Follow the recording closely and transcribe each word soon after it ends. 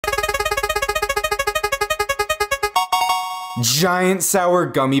Giant sour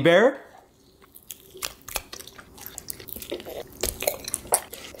gummy bear.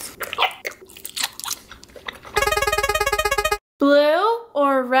 Blue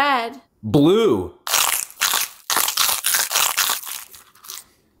or red? Blue.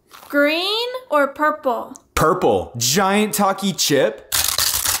 Green or purple? Purple. Giant talkie chip.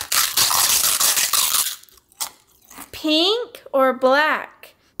 Pink or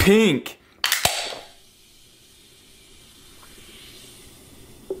black? Pink.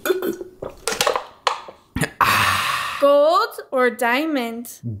 Gold or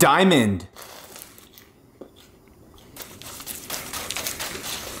diamond? Diamond.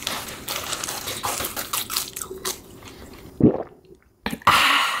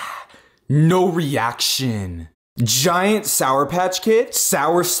 No reaction. Giant Sour Patch Kid.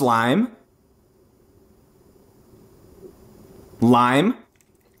 Sour slime. Lime.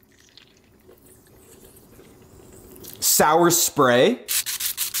 Sour spray.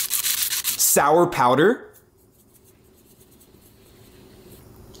 Sour powder.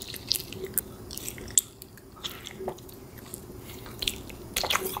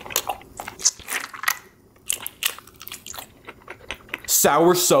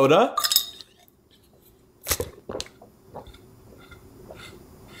 Sour soda.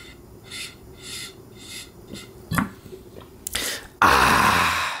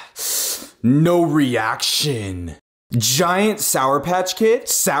 No reaction. Giant Sour Patch Kid.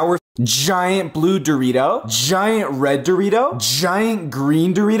 Sour. Giant blue Dorito. Giant red Dorito. Giant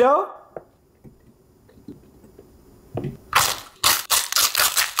green Dorito.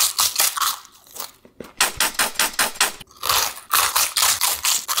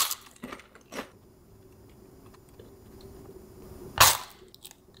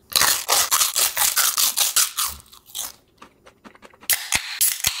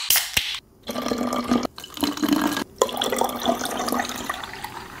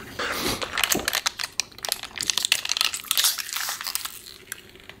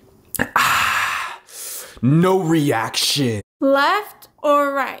 No reaction. Left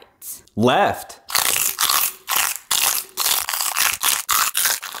or right? Left.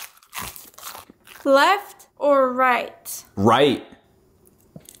 Left or right? Right.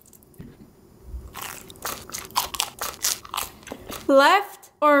 Left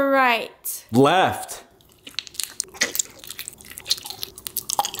or right? Left.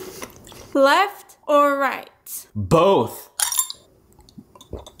 Left or right? Both.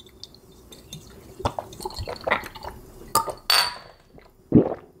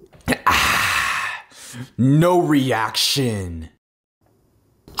 No reaction.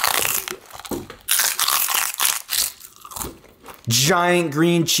 Giant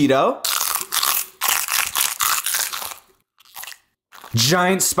green Cheeto.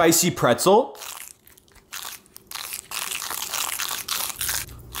 Giant spicy pretzel.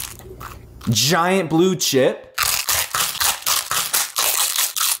 Giant blue chip.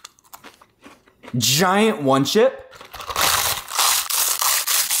 Giant one chip.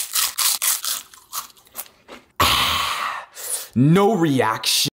 No reaction.